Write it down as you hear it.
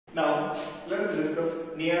let us discuss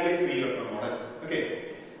nearly free electron model.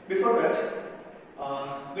 Okay. Before that,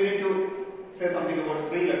 we need to say something about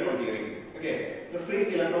free electron theory. Okay. The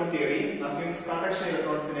free electron theory assumes conduction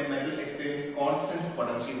electrons in a metal experience constant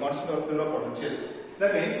potential, constant or zero potential.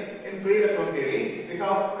 That means in free electron theory, we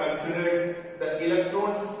have considered the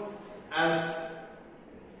electrons as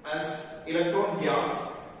electron gas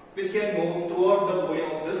which can move toward the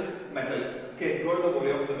volume of this metal. Okay, toward the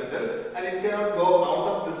volume of the metal, and it cannot go out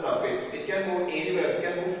of the surface. It can move anywhere. It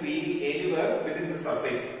can move freely anywhere within the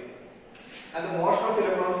surface. And the motion of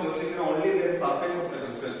electrons is restricted only with the surface of the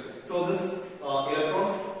crystal. So this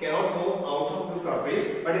electrons cannot move out of the surface,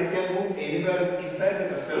 but it can move anywhere inside the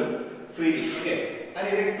crystal freely. Okay, and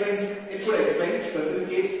it could explain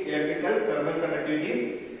specific electrical thermal conductivity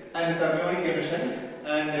and fermionic emission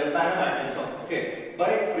and paramagnetism. Okay, by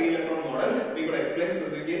free electron model, we could explain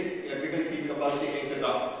specific electrical heat capacity, etc.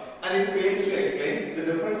 And it fails to explain the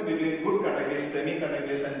difference between good conductors,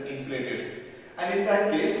 semiconductors, and insulators. And in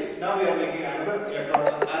that case, now we are making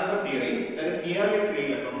another theory, that is nearly free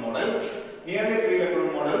electron model. Nearly free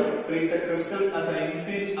electron model treat the crystal as an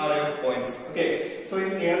infinite array of points. Okay, so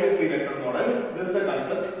in nearly free electron model, this is the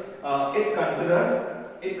concept. It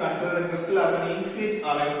consider the crystal as an infinite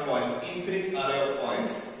array of points.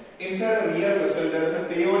 Inside a real crystal, there is a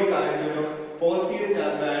periodic arrangement of positive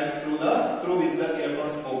charged ions through which the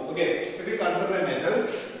electrons move. Okay, if we consider a metal,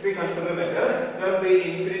 there will be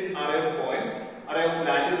infinite array of points, array of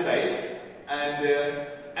lattice sites, and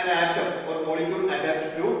an atom or molecule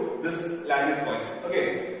attached to this lattice points.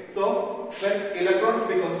 Okay, so when electrons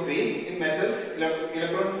become free in metals,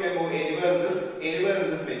 electrons can move anywhere in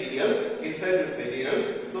this material, inside this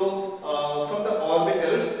material. So from the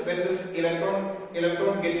orbital, when this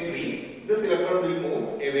electron gets free, this electron will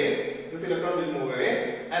move away.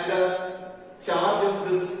 And the charge of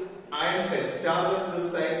this ion sites,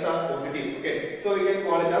 are positive. Okay, so we can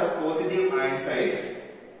call it as positive ion sites.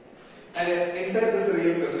 And inside this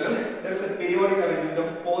real crystal, there is a periodic arrangement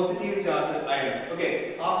of positive charged ions.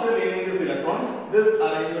 Okay, after leaving this electron, these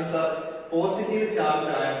arrangements are positive charged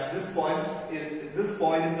ions. This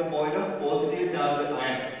point is the point of positive charged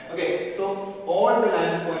ion. Okay, so all the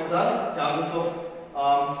lattice points are charges of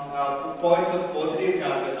points of positive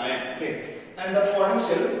charged ion. Okay, and the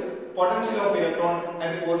potential of electron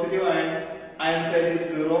and the positive ion site is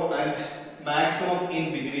 0 and maximum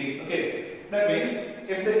in between. Okay, that means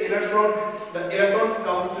if the electron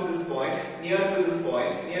comes to this point, near to this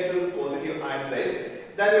positive ion site,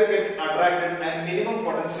 that will get attracted and minimum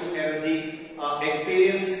potential energy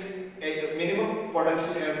experienced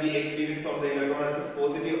from the electron at this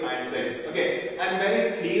positive ion sites. Okay, and when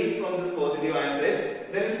it leaves from this positive ion sites,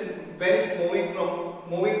 when it's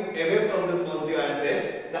moving away from this positive ion sites,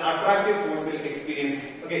 the attractive force will experience.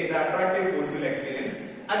 Okay, the attractive force will experience.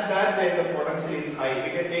 At that time, the potential is high.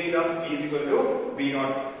 We can take it as V is equal to V0,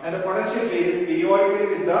 and the potential varies periodically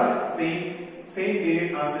with the same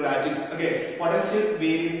period as the lattice. Okay, potential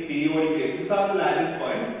varies periodically. These are the lattice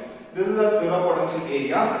points. This is the zero potential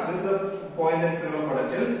area. This is the point at zero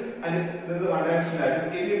potential, and this is the one-dimensional lattice.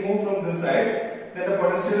 If you move from this side, then the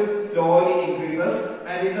potential slowly increases,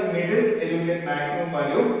 and in the middle, it will get maximum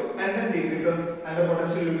value, and then decreases, and the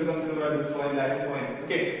potential will become zero at this point, lattice point.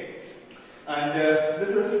 Okay. And this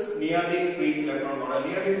is nearly free electron model.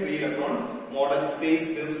 Nearly free electron model says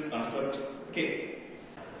this concept. Okay.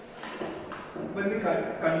 When we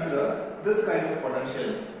consider this kind of potential,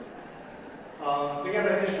 we can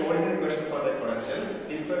write a Schrodinger equation for that potential.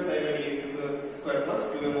 D square psi by dx square plus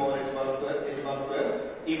 2m over h bar square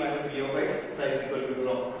E minus V of x psi is equal to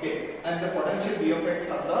 0. Okay. And the potential V of x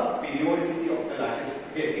has the periodicity of the lattice.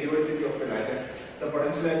 Okay, periodicity of the lattice. The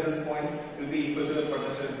potential at this point will be equal to the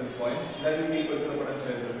potential at this point. That will be equal to the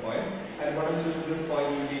potential at this point. And potential at this point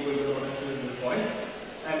will be equal to the potential at this point.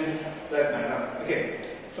 And in that manner. Okay.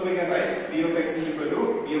 So we can write V of x is equal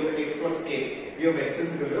to V of x plus a. V of x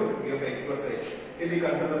is equal to V of x plus a. If we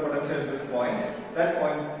consider the potential at this point, that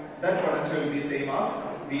potential will be same as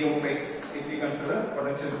V of x. If we consider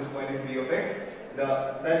potential at this point is V of x,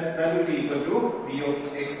 that will be equal to V of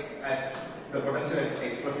x at the potential at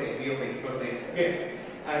x plus a, V of x plus a. Okay,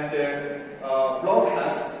 and Bloch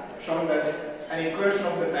has shown that an equation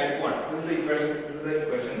of the type 1. This is the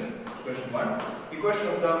equation 1. Equation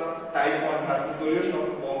of the type 1 has the solution of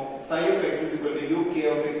the form psi of x is equal to u k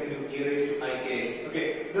of x into e raised to I kx. Okay,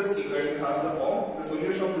 this equation has the form. The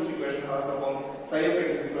solution of this equation has the form psi of x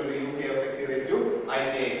is equal to u k of x e raised to I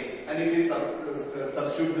kx. And if we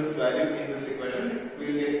substitute this value in this equation, we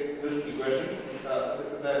will get this equation. The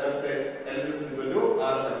left side LHS is equal to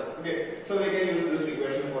RHS. Okay, so we can use this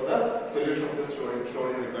equation for the solution of this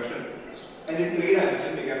Schrodinger equation. And in 3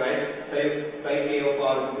 dimensions we can write psi k of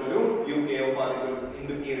r is equal to uk of r equal to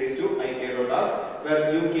into e raised to I k dot r, where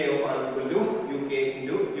uk of r is equal to uk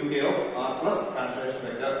into uk of r plus translation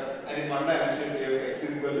vector. And in 1 dimension we have x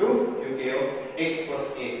is equal to uk of x plus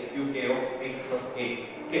a, uk of x plus a.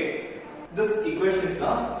 Okay. This relation is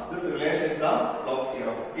the Bloch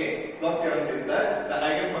theorem. Okay. Bloch theorem says that the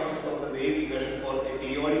eigenfunctions of the wave equation for a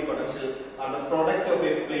periodic potential are the product of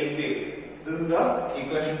a plane wave. This is the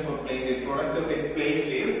equation for plane wave. Product of a plane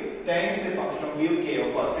wave times a function of uk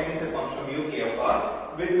of r times a function of uk of r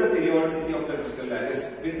with the periodicity of the crystal lattice.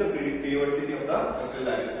 With the periodicity of the crystal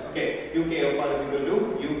lattice. Okay. uk of r is equal to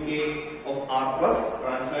uk of r plus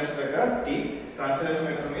translation vector t. Translation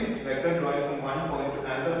vector means vector drawing from one point to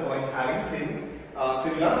another point having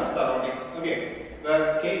similar surroundings. Okay.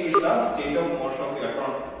 Where k is the state of motion of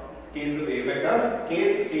electron. K is the wave vector.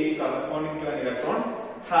 K state corresponding to an electron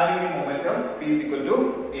having a momentum p is equal to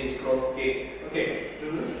h cross k. Okay.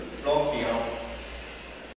 This is Bloch theorem.